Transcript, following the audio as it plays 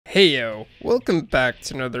Heyo, welcome back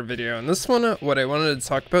to another video. In this one, what I wanted to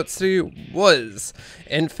talk about today was,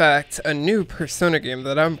 in fact, a new Persona game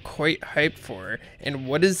that I'm quite hyped for. And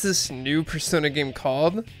what is this new Persona game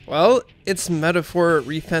called? Well, it's Metaphor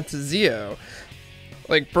Refantazio.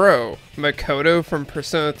 Like, bro, Makoto from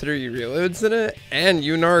Persona 3 Reload's in it, and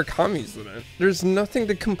Yu Narukami's in it. There's nothing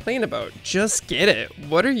to complain about. Just get it.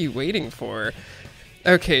 What are you waiting for?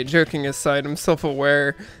 Okay, joking aside, I'm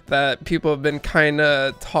self-aware that people have been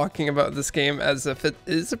kinda talking about this game as if it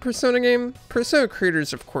is a Persona game. Persona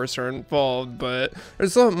creators, of course, are involved, but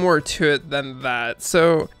there's a lot more to it than that.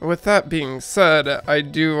 So, with that being said, I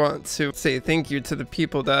do want to say thank you to the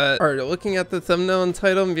people that are looking at the thumbnail and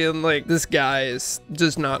title and being like, this guy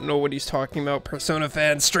does not know what he's talking about, Persona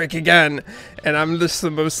fans strike again! And I'm just the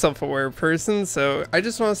most self-aware person, so I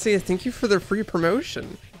just want to say thank you for the free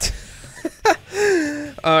promotion.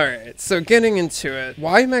 Alright, so getting into it,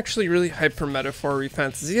 why I'm actually really hyped for Metaphor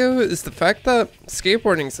Refantazio is the fact that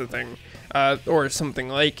skateboarding's a thing, or something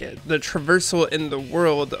like it. The traversal in the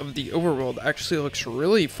world of the overworld actually looks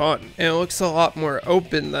really fun, and it looks a lot more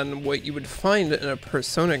open than what you would find in a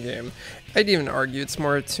Persona game. I'd even argue it's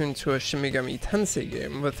more attuned to a Shin Megami Tensei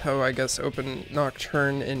game, with how I guess open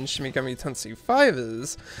Nocturne in Shin Megami Tensei 5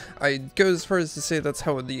 is. I'd go as far as to say that's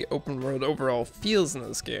how the open world overall feels in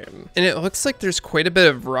this game. And it looks like there's quite a bit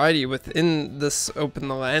of variety within this open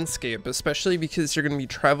landscape, especially because you're going to be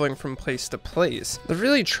traveling from place to place. They're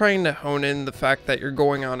really trying to hone in the fact that you're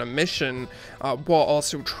going on a mission while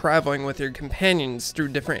also traveling with your companions through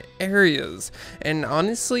different areas. And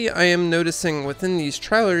honestly, I am noticing within these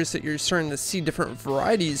trailers that you're starting to see different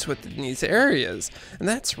varieties within these areas, and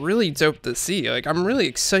that's really dope to see. Like, I'm really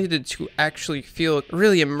excited to actually feel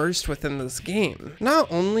really immersed within this game.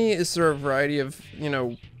 Not only is there a variety of,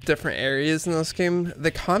 different areas in this game, the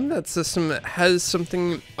combat system has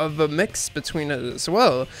something of a mix between it as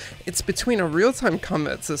well. It's between a real-time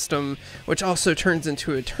combat system, which also turns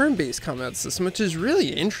into a turn-based combat system, which is really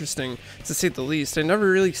interesting, to say the least. I've never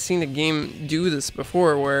really seen a game do this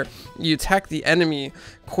before, where you attack the enemy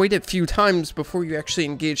quite a few times before you actually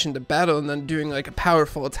engage into battle, and then doing like a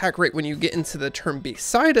powerful attack right when you get into the turn-based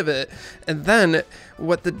side of it. And then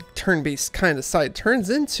what the turn-based kind of side turns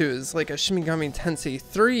into is like a Shin Megami Tensei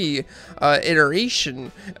 3 iteration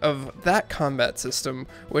of that combat system,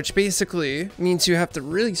 which basically means you have to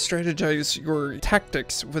really strategize your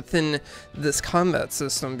tactics within this combat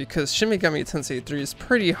system, because Shin Megami Tensei 3 is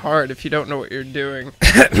pretty hard if you don't know what you're doing.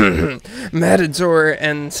 Matador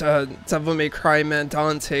and Devil May Cry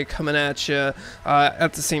Mandante coming at you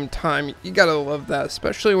at the same time. You gotta love that,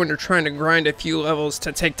 especially when you're trying to grind a few levels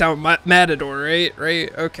to take down Matador, right?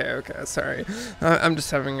 Okay, sorry. I'm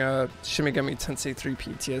just having a Shin Megami Tensei 3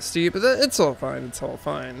 PTSD, but it's all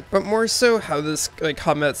fine, But more so how this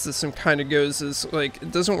combat system kind of goes is,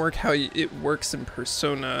 it doesn't work how it works in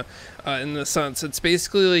Persona. In the sense, it's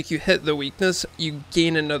basically like you hit the weakness, you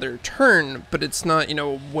gain another turn, but it's not,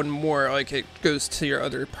 one more, it goes to your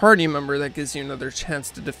other party member that gives you another chance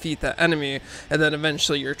to defeat that enemy, and then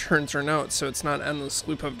eventually your turns run out, so it's not an endless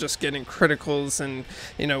loop of just getting criticals and,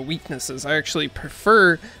 weaknesses. I actually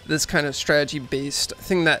prefer this kind of strategy-based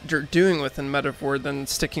thing that you're doing within Metaphor than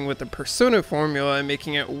sticking with the Persona formula and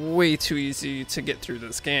making it way too easy to get through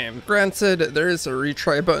this game. Granted, there is a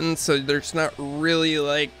retry button, so there's not really,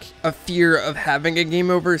 a fear of having a game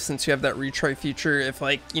over, since you have that retry feature. If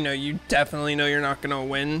you definitely know you're not gonna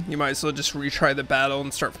win, you might as well just retry the battle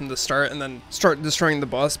and start from the start, and then start destroying the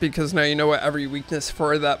boss, because now you know what every weakness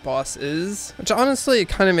for that boss is, which honestly it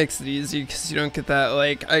kind of makes it easy, because you don't get that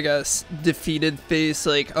I guess defeated face,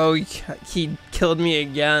 oh, he killed me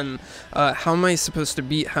again, how am I supposed to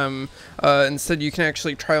beat him? Instead you can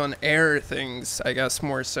actually trial and error things, I guess,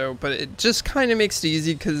 more so, but it just kind of makes it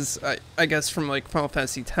easy, because I guess from Final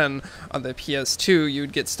Fantasy X on the PS2, you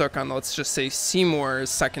would get stuck on, let's just say,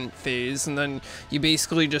 Seymour's second phase, and then you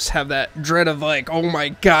basically just have that dread of oh my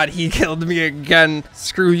god, he killed me again,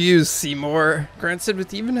 screw you, Seymour. Granted,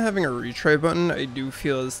 with even having a retry button, I do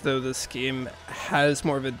feel as though this game has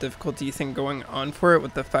more of a difficulty thing going on for it,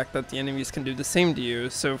 with the fact that the enemies can do the same to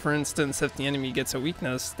you. So for instance, if the enemy gets a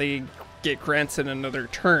weakness, they get granted another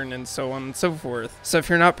turn, and so on and so forth. So if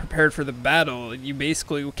you're not prepared for the battle, you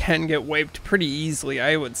basically can get wiped pretty easily,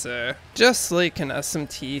 I would say. Just like in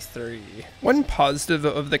SMT3. One positive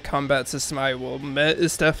of the combat system, I will admit,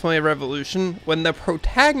 is definitely a revolution. When the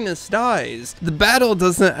protagonist dies, the battle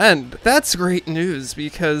doesn't end. That's great news,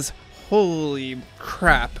 because holy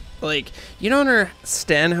crap. You don't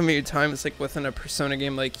understand how many times, within a Persona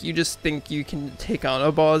game, you just think you can take on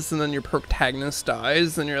a boss and then your protagonist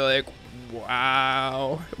dies, and you're like,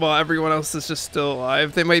 wow. Well, everyone else is just still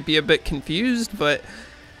alive. They might be a bit confused, but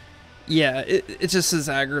Yeah, it just is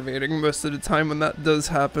aggravating most of the time when that does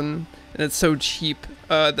happen, and it's so cheap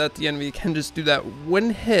that the enemy can just do that one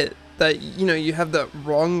hit that, you know, you have the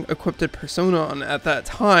wrong equipped persona on at that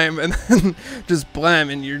time, and then just blam,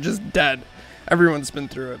 and you're just dead. Everyone's been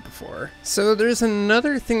through it before. So there's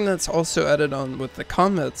another thing that's also added on with the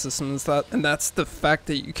combat system, and that's the fact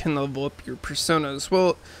that you can level up your personas.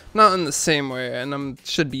 Well, not in the same way, and I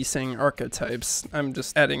should be saying archetypes. I'm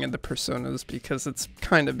just adding in the personas because it's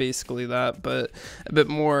kind of basically that, but a bit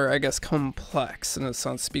more, I guess, complex in a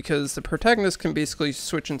sense, because the protagonist can basically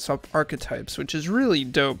switch and swap archetypes, which is really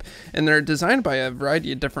dope, and they're designed by a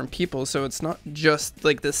variety of different people, so it's not just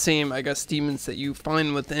like the same, I guess, demons that you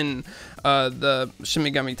find within the Shin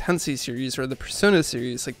Megami Tensei series or the Persona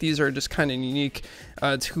series. Like, these are just kind of unique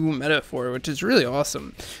to Metaphor, which is really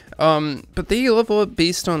awesome. But they level up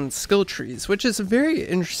based on skill trees, which is a very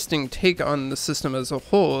interesting take on the system as a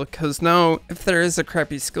whole, because now if there is a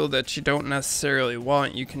crappy skill that you don't necessarily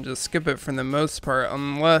want, you can just skip it for the most part,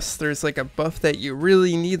 unless there's like a buff that you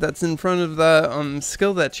really need that's in front of that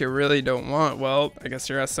skill that you really don't want. Well, I guess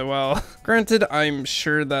you're SOL. Granted, I'm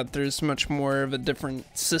sure that there's much more of a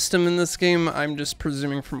different system in this game. I'm just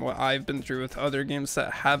presuming from what I've been through with other games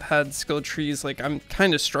that have had skill trees. Like, I'm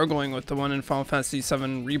kind of struggling with the one in Final Fantasy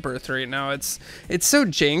VII Rebirth right now. It's so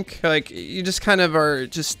jank. Like, you just kind of are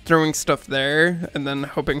just throwing stuff there and then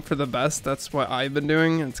hoping for the best. That's what I've been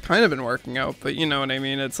doing. It's kind of been working out, but you know what I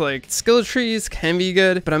mean. It's like, skill trees can be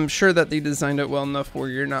good, but I'm sure that they designed it well enough where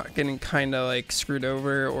you're not getting kind of like screwed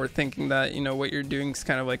over or thinking that, you know, what you're doing is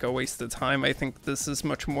kind of like a waste of time. I think this is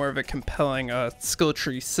much more of a compelling skill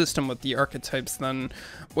tree system with the archetypes than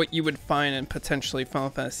what you would find in potentially Final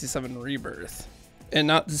Fantasy VII Rebirth. And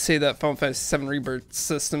not to say that Final Fantasy VII Rebirth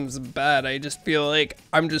system's bad, I just feel like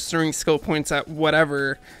I'm just throwing skill points at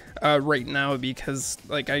whatever right now because,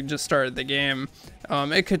 like, I just started the game.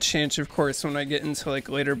 It could change, of course, when I get into, like,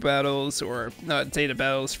 later battles or data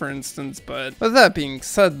battles, for instance. But with that being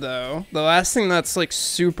said, though, the last thing that's, like,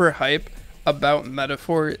 super hype about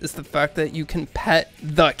Metaphor is the fact that you can pet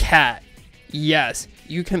the cat. Yes,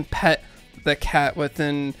 you can pet the cat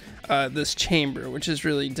within this chamber, which is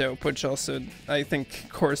really dope, which also I think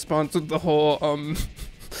corresponds with the whole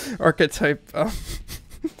archetype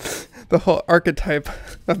the whole archetype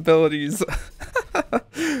abilities.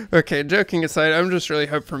 Okay, joking aside, I'm just really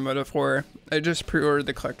hyped for Metaphor. I just pre-ordered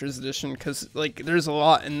the collector's edition because, like, there's a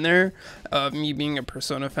lot in there. Me being a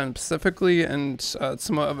Persona fan specifically, and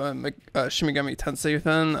somewhat of a Shin Megami Tensei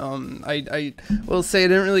fan. I will say I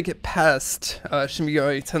didn't really get past Shin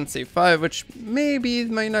Megami Tensei 5, which may be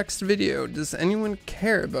my next video. Does anyone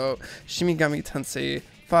care about Shin Megami Tensei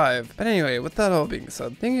 5? But anyway, with that all being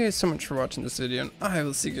said, thank you guys so much for watching this video, and I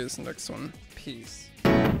will see you guys in the next one. Peace.